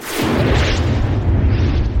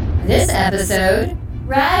This episode,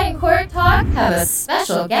 Brad and Court Talk have a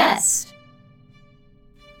special guest.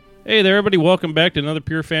 Hey there, everybody. Welcome back to another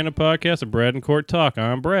Pure Fandom podcast of Brad and Court Talk.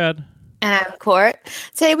 I'm Brad. And I'm Court.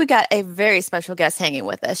 Today we got a very special guest hanging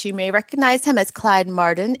with us. You may recognize him as Clyde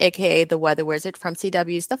Martin, a.k.a. the Weather Wizard from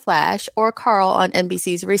CW's The Flash, or Carl on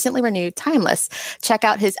NBC's recently renewed Timeless. Check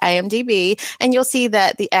out his IMDb, and you'll see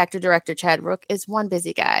that the actor-director Chad Rook is one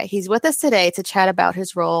busy guy. He's with us today to chat about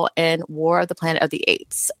his role in War of the Planet of the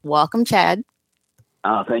Apes. Welcome, Chad.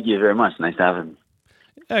 Oh, thank you very much. Nice to have him.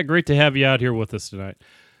 Yeah, great to have you out here with us tonight.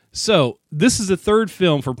 So, this is the third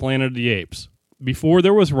film for Planet of the Apes. Before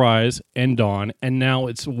there was Rise and Dawn, and now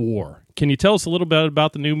it's War. Can you tell us a little bit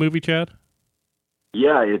about the new movie, Chad?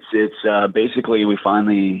 Yeah, it's basically we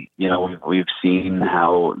finally, we've seen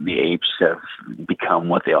how the apes have become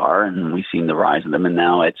what they are, and we've seen the rise of them, and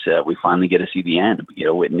now it's we finally get to see the end. We get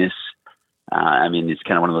to witness. It's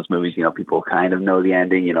kind of one of those movies. People kind of know the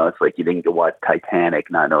ending. It's like you didn't go watch Titanic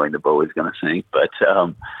not knowing the boat was going to sink, but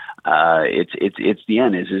it's the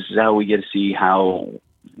end. This is how we get to see how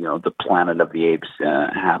the Planet of the Apes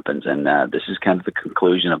happens, and this is kind of the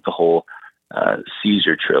conclusion of the whole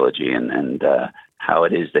Caesar trilogy, and how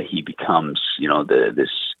it is that he becomes,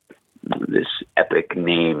 this epic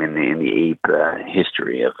name in the ape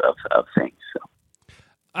history of things. So.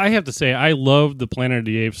 I have to say, I loved the Planet of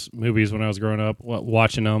the Apes movies when I was growing up,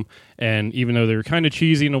 watching them, and even though they were kind of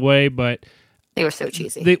cheesy in a way, but they were so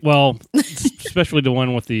cheesy. Especially the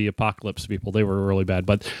one with the apocalypse people, they were really bad,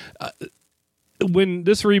 but. When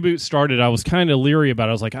this reboot started, I was kind of leery about it.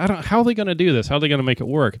 I was like, how are they going to do this? How are they going to make it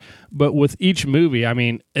work? But with each movie,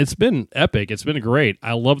 it's been epic. It's been great.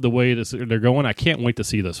 I love the way they're going. I can't wait to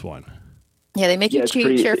see this one. Yeah, they make you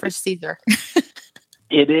cheer for Caesar.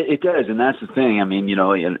 It does, and that's the thing. A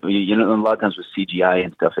lot of times with CGI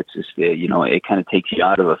and stuff, it's just it kind of takes you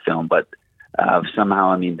out of a film, but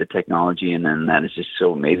somehow, the technology and then that is just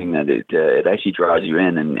so amazing that it actually draws you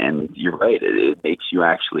in, and you're right. It makes you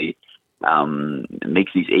actually. It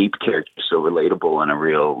makes these ape characters so relatable in a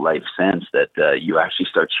real life sense that you actually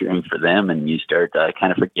start cheering for them, and you start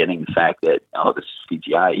kind of forgetting the fact that this is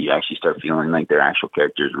CGI. You actually start feeling like they're actual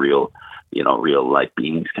characters, real life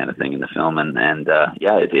beings, kind of thing in the film.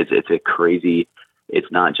 It's a crazy.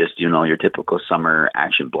 It's not just your typical summer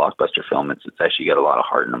action blockbuster film. It's actually got a lot of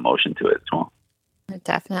heart and emotion to it as well.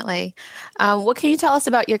 Definitely. What can you tell us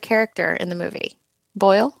about your character in the movie,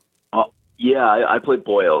 Boyle? Yeah, I played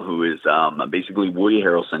Boyle, who is basically Woody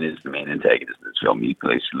Harrelson is the main antagonist in this film. He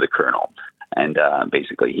plays the colonel, and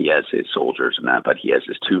basically he has his soldiers and that, but he has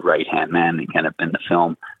his two right-hand men kind of in the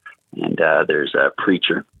film. And there's a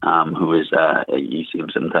preacher who is you see him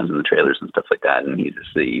sometimes in the trailers and stuff like that, and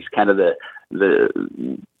he's kind of the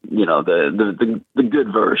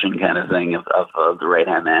good version kind of thing of the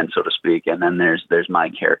right-hand man, so to speak. And then there's my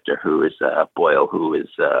character who is Boyle, who is.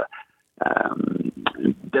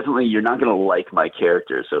 Definitely, you're not going to like my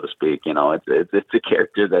character, so to speak. It's a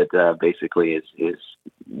character that basically is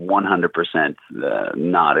 100%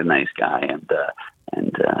 not a nice guy, and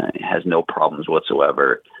has no problems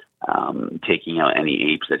whatsoever taking out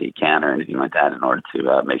any apes that he can or anything like that in order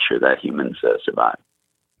to make sure that humans survive.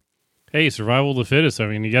 Hey, survival of the fittest.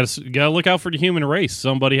 You got to look out for the human race.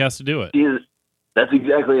 Somebody has to do it. Yeah, that's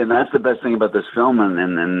exactly, and that's the best thing about this film, and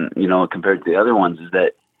compared to the other ones, is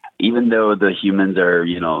that. Even though the humans are,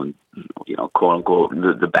 quote unquote,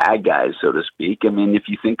 the bad guys, so to speak. If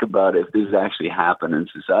you think about it, if this actually happened in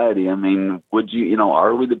society, would you,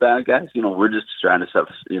 are we the bad guys? We're just trying to,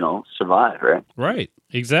 survive, right? Right.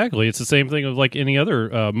 Exactly. It's the same thing of like any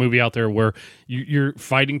other movie out there where you're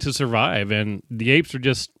fighting to survive, and the apes are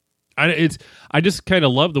just. I just kind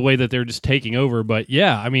of love the way that they're just taking over. But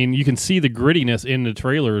yeah, you can see the grittiness in the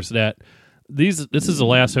trailers that. This is the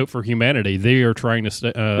last hope for humanity. They are trying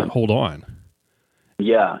to hold on.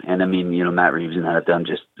 Yeah, and Matt Reeves and that have done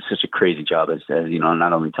just such a crazy job as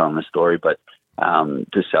not only telling the story, but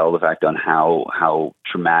to sell the fact on how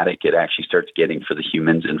traumatic it actually starts getting for the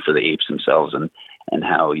humans and for the apes themselves, and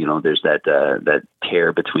how there's that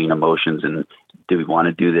tear between emotions and do we want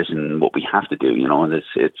to do this and what we have to do.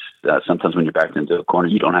 It's sometimes when you're backed into a corner,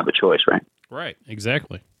 you don't have a choice, right? Right,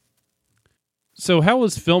 exactly. So how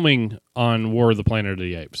was filming on War of the Planet of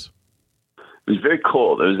the Apes? It was very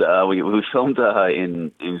cold. It was we filmed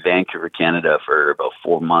in Vancouver, Canada for about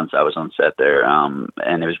 4 months. I was on set there,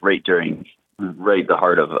 and it was right the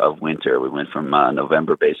heart of winter. We went from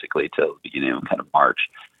November basically till the beginning of kind of March,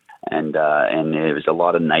 and it was a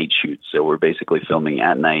lot of night shoots. So we're basically filming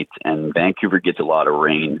at night, and Vancouver gets a lot of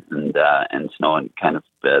rain and snow, and kind of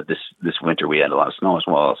this winter we had a lot of snow as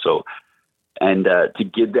well. So. And to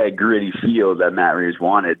get that gritty feel that Matt Reeves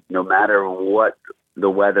wanted, no matter what the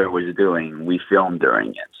weather was doing, we filmed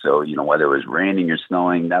during it. So, whether it was raining or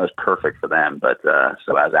snowing, that was perfect for them. But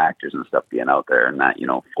so as actors and stuff, being out there and that,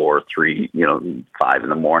 4, 3, 5 in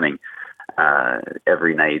the morning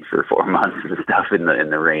every night for 4 months and stuff in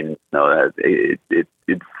the rain. No, it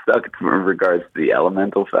sucked in regards to the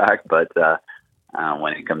elemental fact, but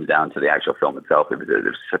when it comes down to the actual film itself,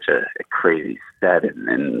 there's such a crazy set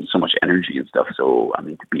and so much energy and stuff. So, I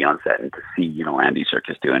mean, to be on set and to see, Andy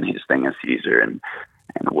Serkis doing his thing as Caesar and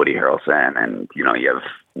Woody Harrelson and, you have,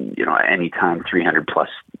 anytime 300 plus,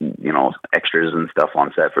 extras and stuff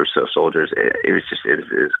on set for soldiers, it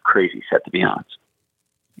was crazy set to be honest.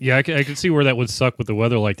 Yeah, I can see where that would suck with the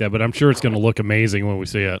weather like that, but I'm sure it's going to look amazing when we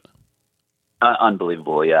see it.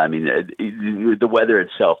 Unbelievable, yeah. I mean, the weather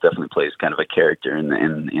itself definitely plays kind of a character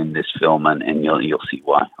in this film, and you'll see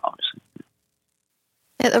why, obviously.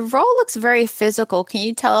 Yeah, the role looks very physical. Can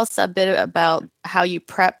you tell us a bit about how you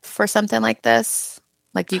prep for something like this?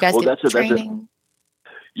 Like, do you guys get training?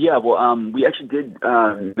 Yeah, well, we actually did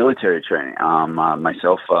military training.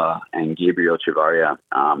 Myself and Gabriel Chavarria,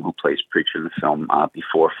 who plays Preacher in the film,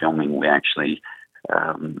 before filming, we actually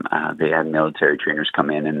they had military trainers come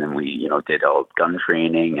in, and then we, did all gun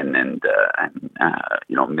training and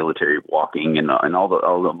military walking and all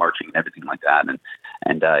the marching and everything like that,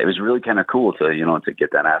 and it was really kind of cool to to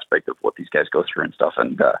get that aspect of what these guys go through and stuff.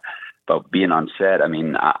 And but being on set, I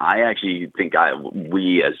mean, I actually think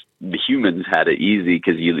we as the humans had it easy,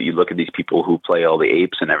 because you look at these people who play all the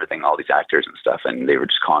apes and everything, all these actors and stuff, and they were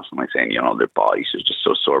just constantly saying, their bodies are just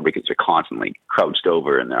so sore because they're constantly crouched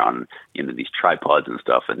over and they're on, these tripods and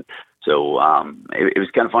stuff. And so it was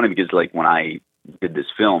kind of funny because, like, when I did this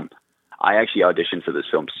film, I actually auditioned for this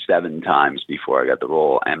film 7 times before I got the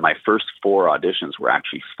role, and my first 4 auditions were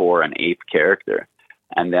actually for an ape character.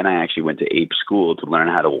 And then I actually went to ape school to learn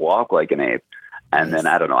how to walk like an ape. And then,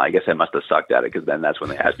 I don't know, I guess I must have sucked at it, because then that's when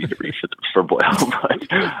they asked me to read for Boyle.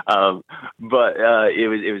 But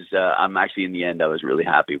it was I'm actually, in the end, I was really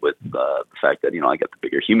happy with the fact that, I got the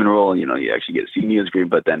bigger human role. You actually get to see me on screen.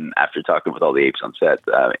 But then after talking with all the apes on set,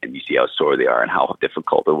 and you see how sore they are and how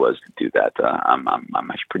difficult it was to do that, I'm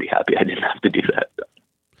actually pretty happy I didn't have to do that.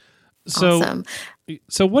 Awesome.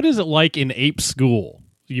 So what is it like in ape school?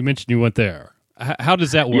 You mentioned you went there. How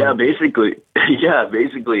does that work? Yeah,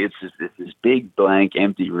 basically, it's this big blank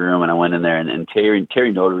empty room, and I went in there, and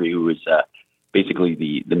Terry Notary, who is basically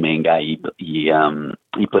the main guy, he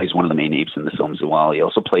plays one of the main apes in the films as well. He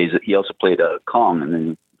also played a Kong in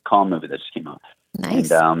the Kong movie that just came out. Nice.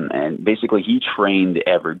 And basically, he trained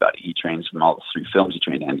everybody. He trains from all the 3 films. He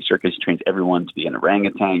trained Andy Serkis. He trains everyone to be an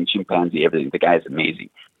orangutan, chimpanzee, everything. The guy's amazing.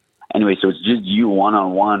 Anyway, so it's just you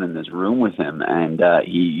one-on-one in this room with him, and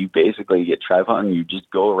you basically get tripod, and you just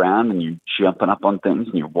go around, and you're jumping up on things,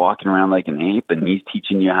 and you're walking around like an ape, and he's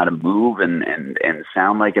teaching you how to move and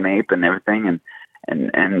sound like an ape and everything.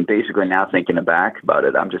 And basically, now thinking back about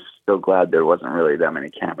it, I'm just so glad there wasn't really that many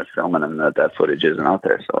cameras filming, and that footage isn't out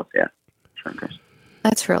there. So, yeah. Sure.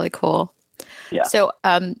 That's really cool. Yeah. So,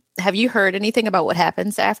 have you heard anything about what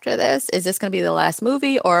happens after this? Is this going to be the last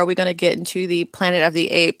movie, or are we going to get into the Planet of the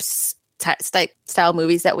Apes style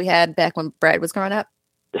movies that we had back when Brad was growing up?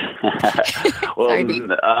 Well,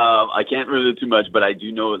 I can't reveal too much, but I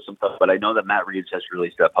do know some stuff. But I know that Matt Reeves has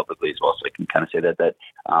released that publicly as well, so I can kind of say that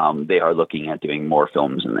they are looking at doing more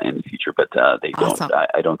films in the future. But they Awesome. don't.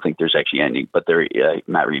 I don't think there's actually any. But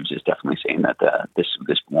Matt Reeves is definitely saying that this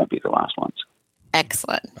won't be the last ones.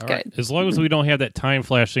 Excellent. All Good. right. As long as we don't have that time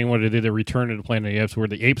flash thing where they did the Return of the Planet of the Apes, where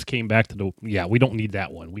the apes came back to the. Yeah, we don't need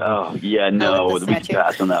that one. We can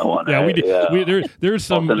pass on that one. Yeah, right? we did. Yeah. There's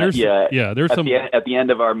some. There's some. At the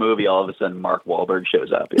end of our movie, all of a sudden, Mark Wahlberg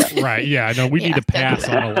shows up. Yeah. Right. Yeah. I know. We need to pass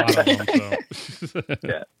on a lot of them. So.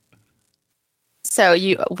 Yeah. So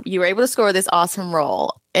you were able to score this awesome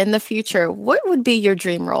role. In the future, what would be your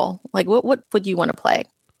dream role? Like, what would you want to play?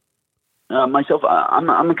 Myself, I'm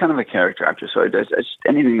a kind of a character actor, so I just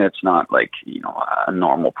anything that's not like a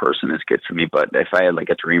normal person is good for me. But if I had like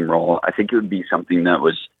a dream role, I think it would be something that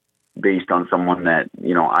was based on someone that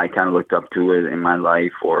I kind of looked up to in my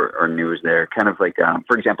life or knew was there. Kind of like,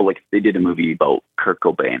 for example, like if they did a movie about Kurt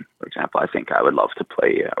Cobain, for example, I think I would love to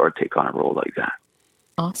play or take on a role like that.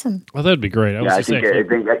 Awesome. Well, that'd be great. I think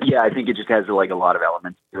it just has like a lot of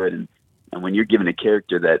elements to it, and when you're given a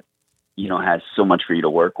character that has so much for you to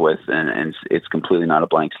work with, and it's completely not a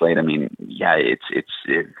blank slate. I mean, yeah, it's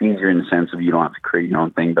easier in the sense of you don't have to create your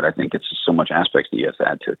own thing, but I think it's just so much aspects that you have to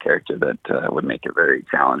add to a character that would make it very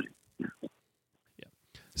challenging. Yeah.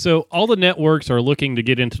 So all the networks are looking to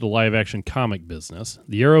get into the live-action comic business.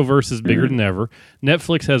 The Arrowverse is bigger than ever.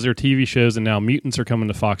 Netflix has their TV shows, and now mutants are coming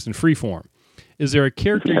to Fox in Freeform. Is there a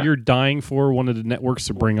character you're dying for one of the networks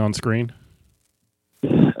to bring on screen?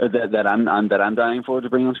 That I'm dying for to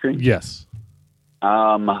bring on screen? Yes.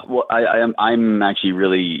 Well, I'm actually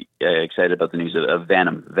really excited about the news of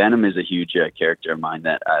Venom. Venom is a huge character of mine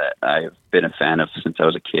that I've been a fan of since I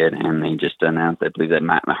was a kid, and they just announced, I believe, that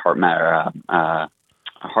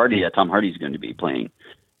Tom Hardy's going to be playing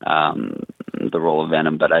the role of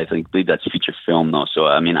Venom, but I believe that's feature film though. So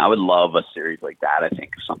I mean, I would love a series like that. I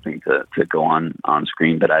think something to go on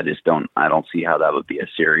screen, but I don't see how that would be a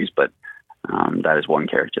series. But that is one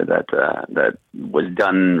character that was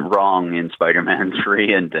done wrong in Spider-Man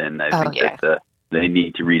 3, and I think that they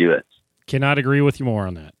need to redo it. Cannot agree with you more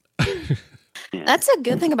on that. Yeah. That's a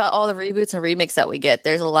good thing about all the reboots and remakes that we get.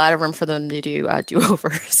 There's a lot of room for them to do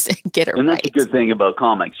do-overs and get it right. And that's a good thing about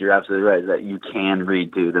comics. You're absolutely right, is that you can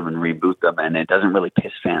redo them and reboot them, and it doesn't really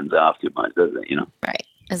piss fans off too much, does it? Right.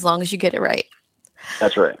 As long as you get it right.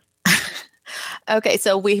 That's right. Okay,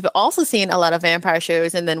 so we've also seen a lot of vampire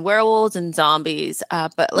shows and then werewolves and zombies,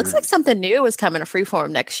 but it looks like something new is coming to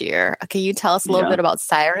Freeform next year. Can you tell us a little bit about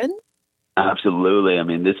Siren? Absolutely. I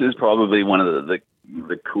mean, this is probably one of the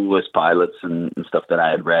coolest pilots and stuff that I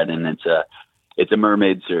had read, and it's a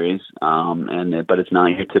mermaid series, but it's not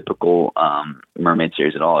your typical mermaid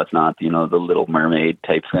series at all. It's not the Little Mermaid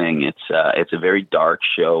type thing. It's a very dark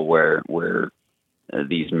show where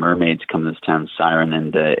these mermaids come to this town, Siren,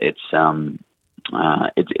 and they're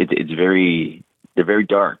very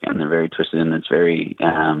dark and they're very twisted, and it's very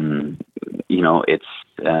it's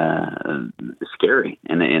scary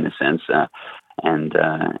in a sense. And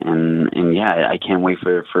I can't wait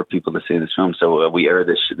for people to see this film. So we air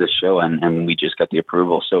this show, and we just got the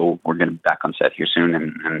approval. So we're going to be back on set here soon,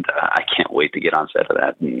 and I can't wait to get on set of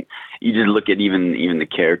that. And you just look at even the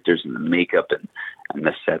characters and the makeup and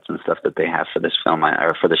the sets and stuff that they have for this film,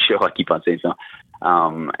 or for the show. I keep on saying film.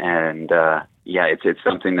 It's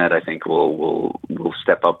something that I think will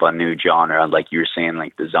step up a new genre, like you were saying,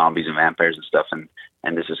 like the zombies and vampires and stuff.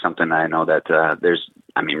 And this is something I know that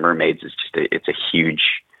mermaids is just it's a huge.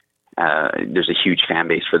 There's a huge fan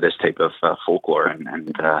base for this type of folklore, and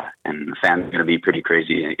the fans are going to be pretty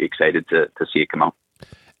crazy excited to see it come out.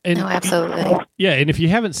 And, no, absolutely. Yeah, and if you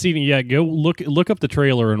haven't seen it yet, go look up the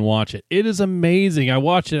trailer and watch it. It is amazing. I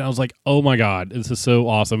watched it and I was like, oh my God, this is so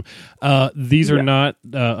awesome. These are not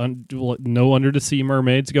no under the sea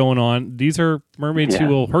mermaids going on. These are mermaids who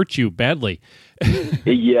will hurt you badly.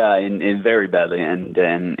 Yeah, and very badly. And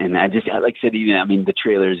I just, like I said, the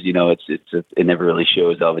trailers, it never really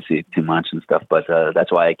shows obviously too much and stuff, but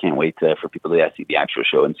that's why I can't wait for people to see the actual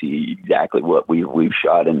show and see exactly what we've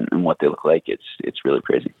shot and what they look like. It's really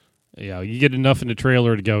crazy. Yeah, you get enough in the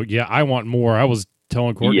trailer to go, yeah, I want more. I was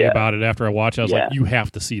telling Courtney about it after I watched it. I was like, you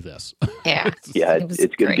have to see this. Yeah.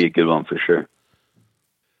 It's going to be a good one for sure.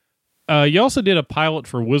 You also did a pilot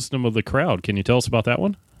for Wisdom of the Crowd. Can you tell us about that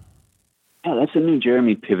one? Yeah, that's a new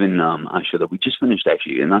Jeremy Piven show that we just finished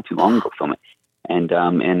actually not too long ago filming. And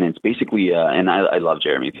it's basically, and I love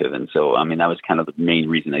Jeremy Piven. So, that was kind of the main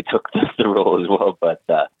reason I took the role as well. But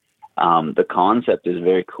the concept is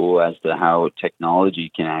very cool as to how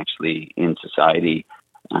technology can actually, in society,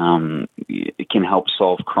 it can help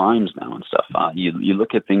solve crimes now and stuff. You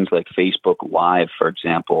look at things like Facebook Live, for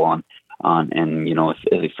example,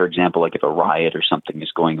 if, for example, like if a riot or something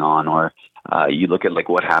is going on, or you look at like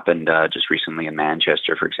what happened just recently in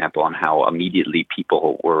Manchester, for example, on how immediately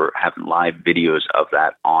people were having live videos of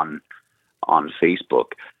that on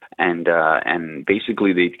Facebook. And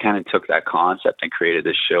basically they kind of took that concept and created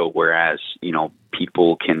this show, whereas,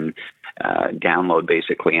 people can download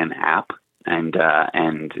basically an app. And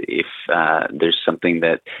if there's something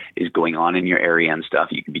that is going on in your area and stuff,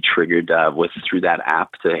 you can be triggered through that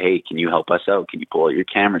app to, hey, can you help us out? Can you pull out your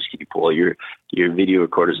cameras? Can you pull out your video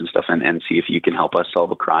recorders and stuff and see if you can help us solve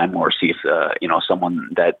a crime, or see if someone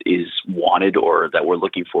that is wanted or that we're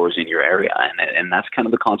looking for is in your area. And that's kind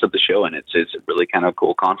of the concept of the show, and it's a really kind of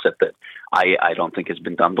cool concept that I don't think has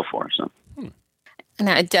been done before. So.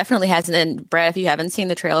 No, it definitely hasn't. And Brad, if you haven't seen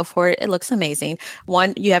the trailer for it, it looks amazing.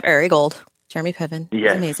 One, you have Ari Gold. Jeremy Piven.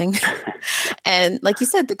 It's amazing. And like you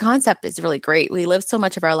said, the concept is really great. We live so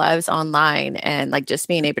much of our lives online, and like just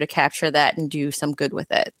being able to capture that and do some good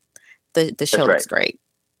with it. The show looks great.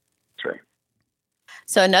 That's right.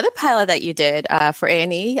 So another pilot that you did for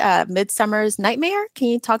A&E, Midsummer's Nightmare. Can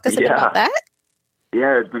you talk to us a bit about that?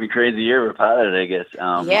 Yeah, it's been a crazy year for pilot, I guess.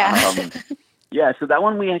 Yeah, so that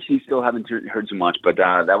one we actually still haven't heard too much, but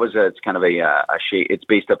that was it's kind of it's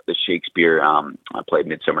based up the Shakespeare play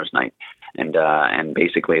Midsummer's Night. And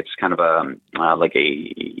basically it's kind of like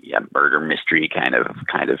a murder mystery kind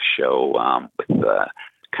of show with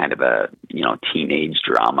kind of a teenage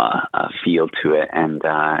drama feel to it, and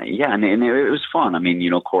it was fun. I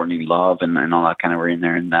mean, Courtney Love and all that kind of were in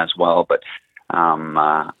there and as well, but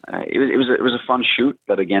it was a fun shoot.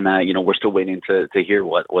 But again, we're still waiting to hear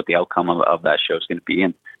what the outcome of that show is going to be,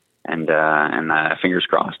 and fingers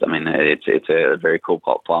crossed. I mean, it's a very cool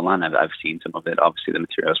plot line. I've seen some of it, obviously the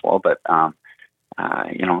material as well, but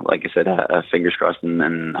like I said, fingers crossed, and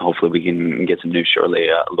then hopefully we can get some news shortly,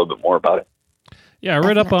 a little bit more about it. Yeah, I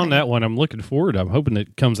read up on that one. I'm looking forward. I'm hoping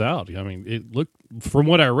it comes out. I mean, from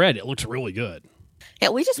what I read, it looks really good. Yeah,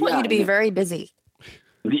 we just want you to be very busy.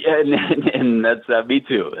 Yeah, and that's me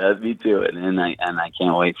too. That's me too. And I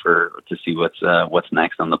can't wait to see what's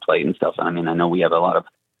next on the plate and stuff. I mean, I know we have a lot of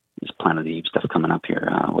this Planet of the Apes stuff coming up here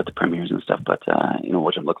with the premieres and stuff, but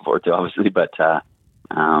which I'm looking forward to, obviously. But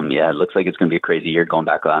it looks like it's going to be a crazy year going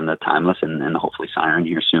back on the Timeless, and hopefully Siren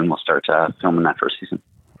here soon. We'll start filming that first season.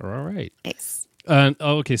 All right. Nice.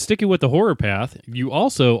 Okay, sticking with the horror path, you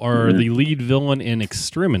also are the lead villain in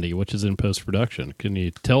Extremity, which is in post-production. Can you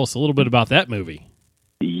tell us a little bit about that movie?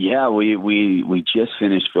 Yeah, we just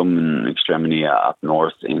finished filming Extremity up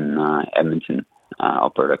north in Edmonton,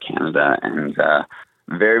 Alberta, Canada, and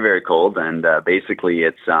very, very cold. And basically,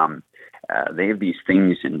 it's they have these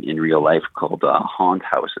things in real life called haunt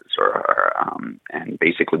houses, and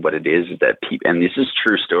basically what it is that people, and this is a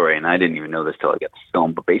true story, and I didn't even know this till I got to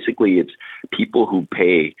film, but basically it's people who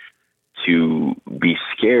pay to be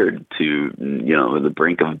scared to the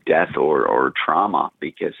brink of death or trauma,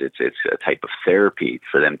 because it's a type of therapy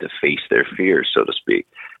for them to face their fears, so to speak.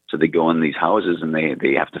 So they go in these houses and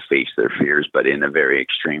they have to face their fears, but in a very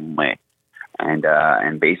extreme way.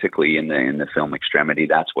 And basically in the film Extremity,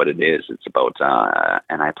 that's what it is. It's about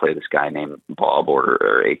and I play this guy named Bob,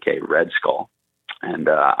 or aka Red Skull, and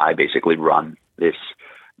I basically run this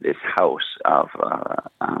house of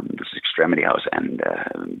this Extremity house, and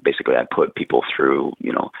basically I put people through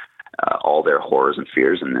all their horrors and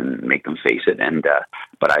fears, and then make them face it. And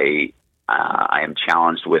but I am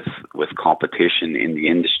challenged with competition in the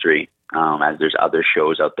industry, as there's other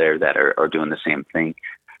shows out there that are doing the same thing.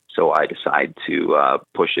 So I decide to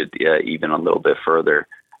push it even a little bit further,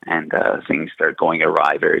 and things start going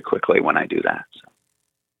awry very quickly when I do that. So.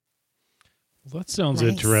 Well, that sounds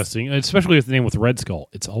interesting, especially with the name with Red Skull.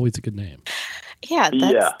 It's always a good name. Yeah,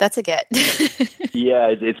 that's a get.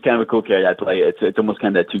 Yeah, it's kind of a cool character I play. It's almost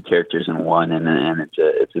kind of two characters in one, and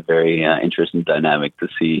it's a very interesting dynamic to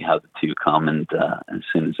see how the two come. And as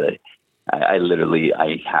soon as I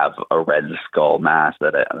have a Red Skull mask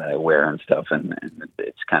that I wear and stuff, and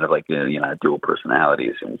it's kind of like a dual personality.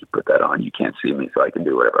 As soon as you put that on, you can't see me, so I can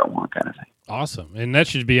do whatever I want, kind of thing. Awesome, and that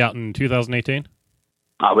should be out in 2018.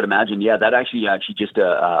 I would imagine, yeah. That actually just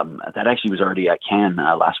that actually was already at Cannes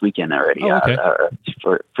last weekend already. Oh, okay.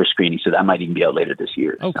 For screening, so that might even be out later this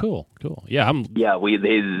year. Oh, so. Cool. Yeah,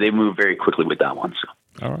 they move very quickly with that one.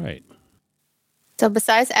 So. All right. So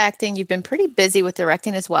besides acting, you've been pretty busy with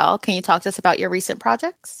directing as well. Can you talk to us about your recent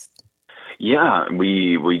projects? Yeah,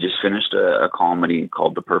 we just finished a comedy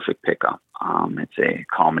called The Perfect Pickup. It's a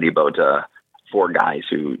comedy about 4 guys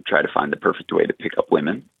who try to find the perfect way to pick up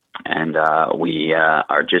women. And we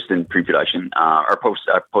are just in pre-production, or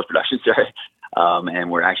post-production, sorry.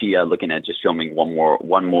 And we're actually looking at just filming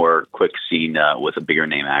one more quick scene with a bigger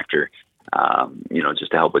name actor,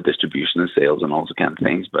 just to help with distribution and sales and all those kind of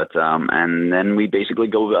things. But and then we basically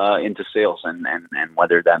go into sales, and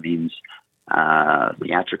whether that means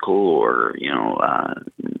theatrical or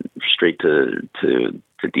straight to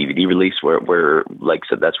DVD release, where like I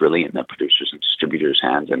said, that's really in the producers and distributors'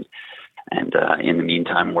 hands. And in the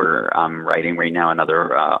meantime, I'm writing right now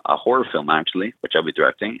another a horror film, actually, which I'll be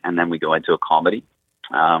directing. And then we go into a comedy,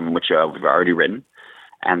 which we've already written.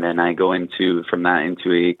 And then I go from that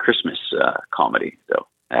into a Christmas comedy. So,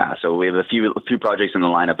 yeah, so we have a few projects in the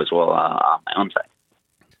lineup as well on my own side.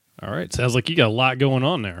 All right. Sounds like you got a lot going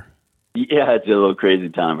on there. Yeah, it's a little crazy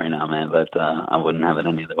time right now, man, but I wouldn't have it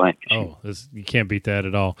any other way. Oh, you can't beat that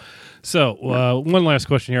at all. So one last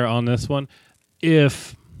question here on this one.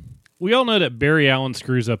 If we all know that Barry Allen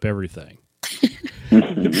screws up everything,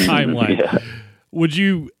 timeline, yeah. Would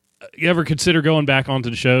you ever consider going back onto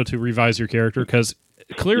the show to revise your character? Because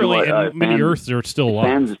clearly in many Earths they're still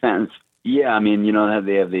alive. Fans. Yeah, I mean,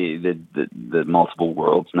 they have the multiple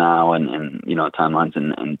worlds now, and timelines,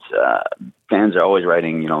 and fans are always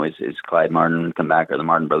writing, is Clyde Martin come back, or the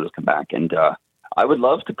Martin brothers come back? And I would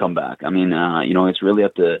love to come back. I mean, it's really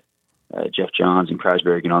up to Jeff Johns and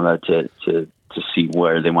Kreisberg, to see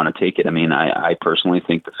where they want to take it. I mean, I personally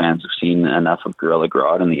think the fans have seen enough of Gorilla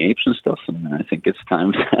Grodd and the apes and stuff, and I think it's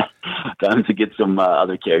time to get some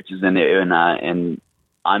other characters in it. And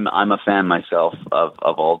I'm a fan myself of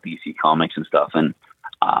all DC comics and stuff, and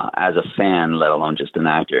as a fan, let alone just an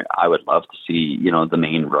actor, I would love to see, the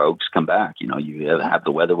main rogues come back. You have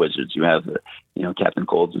the Weather Wizards, you have Captain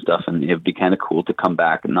Colds and stuff, and it'd be kind of cool to come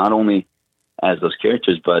back not only as those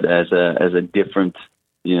characters, but as a different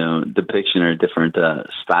depiction or different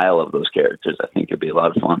style of those characters. I think it'd be a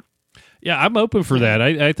lot of fun. Yeah, I'm open for that.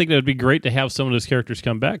 I think that would be great to have some of those characters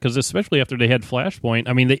come back, because especially after they had Flashpoint,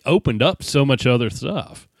 I mean, they opened up so much other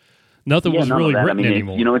stuff. Nothing was really written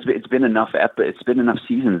anymore. It's been enough. It's been enough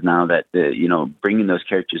seasons now that bringing those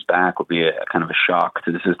characters back will be a kind of a shock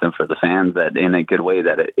to the system for the fans. That in a good way,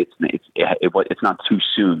 that it's not too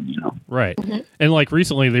soon. Right. Mm-hmm. And like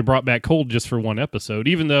recently, they brought back Cold just for one episode,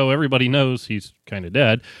 even though everybody knows he's kind of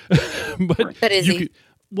dead. But is he?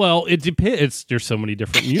 Well, it depends. There's so many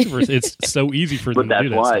different universes. It's so easy for them to do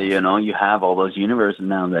that. But that's why you have all those universes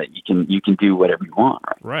now that you can do whatever you want.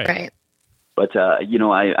 Right. But if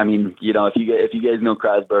you guys know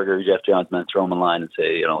Kreisberger or Jeff Johnson, then throw them a line and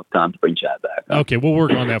say, time to bring Chad back. Okay, we'll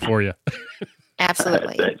work on that for you.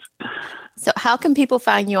 Absolutely. Right, so, how can people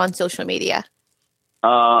find you on social media?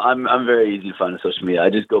 I'm very easy to find on social media. I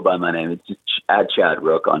just go by my name. It's just @Chad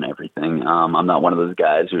Rook on everything. I'm not one of those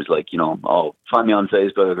guys who's like, find me on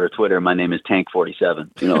Facebook or Twitter. My name is Tank47.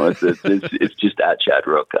 It's just @Chad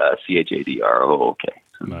Rook, ChadRook.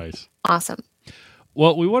 So. Nice. Awesome.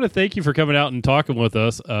 Well, we want to thank you for coming out and talking with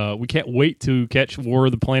us. We can't wait to catch War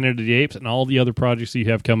of the Planet of the Apes and all the other projects you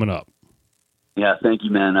have coming up. Yeah, thank you,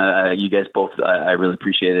 man. You guys both, I really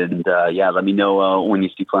appreciate it. And let me know when you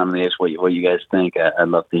see Planet of the Apes what you guys think. I'd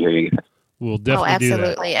love to hear you guys. We'll definitely do that.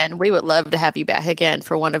 Absolutely. And we would love to have you back again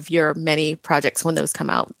for one of your many projects when those come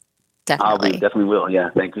out. Definitely. We definitely will. Yeah.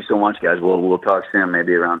 Thank you so much, guys. We'll talk soon,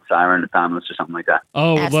 maybe around Siren or Timeless or something like that.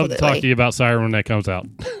 Oh, we'd love to talk to you about Siren when that comes out.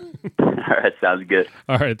 All right. Sounds good.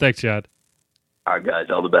 All right. Thanks, Chad. All right, guys.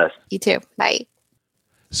 All the best. You too. Bye.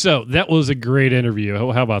 So that was a great interview.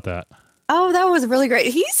 How about that? Oh, that was really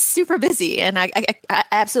great. He's super busy, and I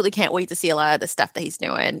absolutely can't wait to see a lot of the stuff that he's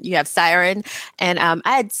doing. You have Siren, and I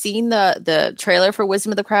had seen the trailer for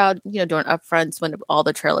Wisdom of the Crowd, during upfronts when all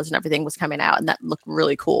the trailers and everything was coming out, and that looked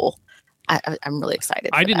really cool. I'm really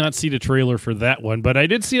excited. I did not see the trailer for that one, but I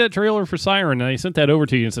did see that trailer for Siren, and I sent that over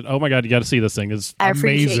to you and said, "Oh my God, you got to see this thing! It's amazing." I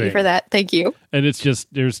appreciate you for that. Thank you. And it's just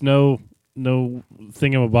there's no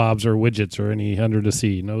thingamabobs or widgets or any under the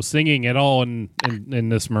sea, no singing at all in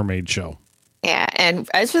this mermaid show. Yeah, and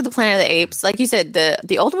as for the Planet of the Apes, like you said,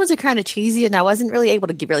 the old ones are kind of cheesy, and I wasn't really able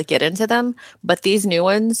to really get into them. But these new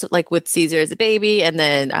ones, like with Caesar as a baby, and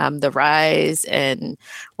then The Rise, and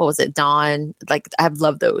what was it, Dawn? Like I've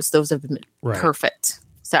loved those. Those have been perfect.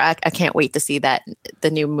 So I can't wait to see the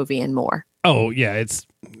new movie and more. Oh yeah,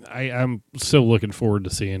 I'm so looking forward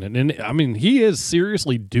to seeing it. And I mean, he is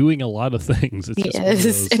seriously doing a lot of things. It's just one of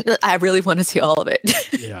those. And I really want to see all of it.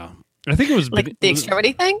 Yeah, I think it was like the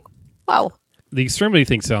extremity thing. Wow. The extremity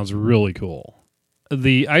thing sounds really cool.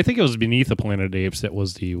 I think it was Beneath the Planet of the Apes that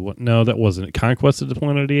was no, that wasn't Conquest of the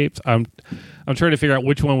Planet of the Apes. I'm trying to figure out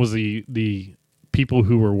which one was the people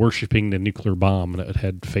who were worshiping the nuclear bomb that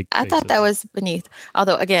had fake faces. I thought that was Beneath.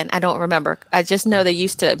 Although again, I don't remember. I just know they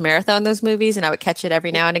used to marathon those movies, and I would catch it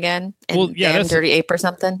every now and again. And that's Dirty Ape or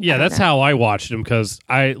something. Yeah, that's how I watched them, because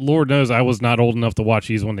Lord knows I was not old enough to watch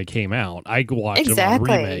these when they came out. I watched them on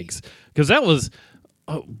remakes, because that was.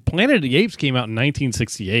 Planet of the Apes came out in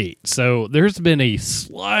 1968, so there's been a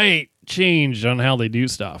slight change on how they do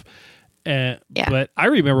stuff. But I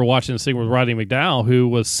remember watching this thing with Roddy McDowall, who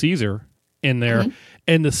was Caesar in there,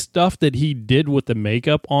 and the stuff that he did with the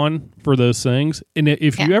makeup on for those things. And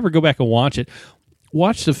if you ever go back and watch it,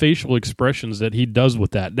 watch the facial expressions that he does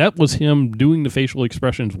with that. That was him doing the facial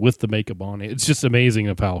expressions with the makeup on. It's just amazing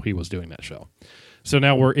of how he was doing that show. So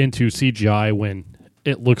now we're into CGI when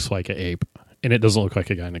it looks like an ape. And it doesn't look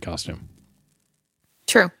like a guy in a costume.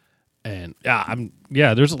 True. And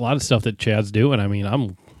there's a lot of stuff that Chad's doing. I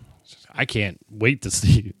mean, I can't wait to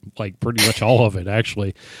see like pretty much all of it.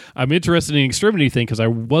 Actually, I'm interested in the extremity thing because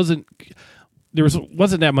wasn't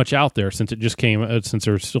that much out there since it just came. Since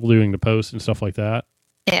they're still doing the post and stuff like that.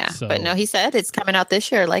 Yeah, but no, he said it's coming out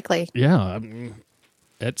this year, likely. Yeah, I mean,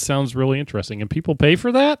 that sounds really interesting. And people pay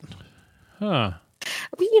for that, huh?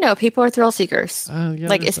 People are thrill seekers.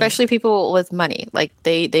 Like especially people with money. Like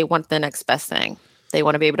they want the next best thing. They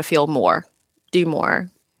want to be able to feel more, do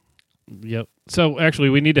more. Yep. So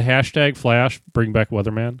actually, we need to hashtag Flash bring back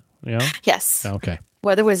Weatherman. Yeah. Yes. Okay.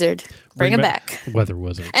 Weather Wizard. Bring him back. Weather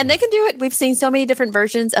Wizard. And they can do it. We've seen so many different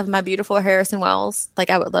versions of My Beautiful Harrison Wells. Like,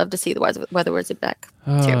 I would love to see the Weather Wizard back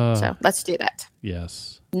too. So let's do that.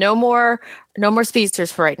 Yes. No more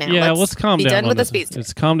speedsters for right now. Yeah, let's calm down. Done with the speedsters.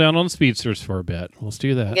 Let's calm down on the speedsters for a bit. Let's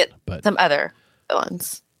do that. Get but some other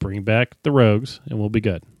villains. bring back the rogues, and we'll be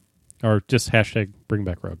good. Or just hashtag bring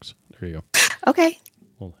back rogues. There you go. Okay.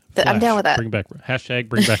 Well, I'm down with that. Bring back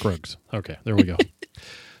rogues. Okay, there we go.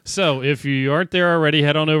 So if you aren't there already,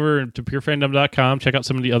 head on over to purefandom.com. Check out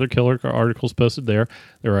some of the other killer articles posted there.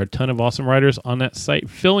 There are a ton of awesome writers on that site,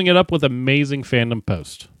 filling it up with amazing fandom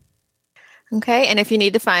posts. Okay, and if you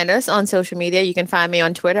need to find us on social media, you can find me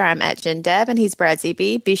on Twitter. I'm at JenDev, and he's Brad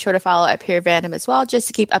ZB. Be sure to follow at Pure Fandom as well, just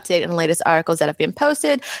to keep updated on the latest articles that have been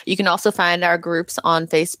posted. You can also find our groups on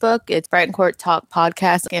Facebook. It's Brighton Court Talk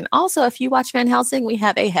Podcast. And also, if you watch Van Helsing, we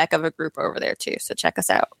have a heck of a group over there, too. So check us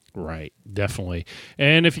out. Right, definitely.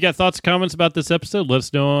 And if you got thoughts, comments about this episode, let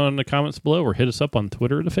us know in the comments below or hit us up on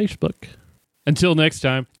Twitter or the Facebook. Until next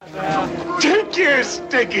time. Take your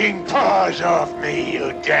stinking paws off me,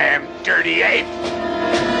 you damn dirty ape!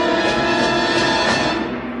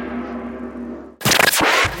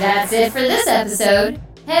 That's it for this episode.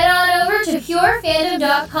 Head on over to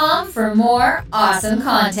purefandom.com for more awesome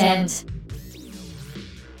content.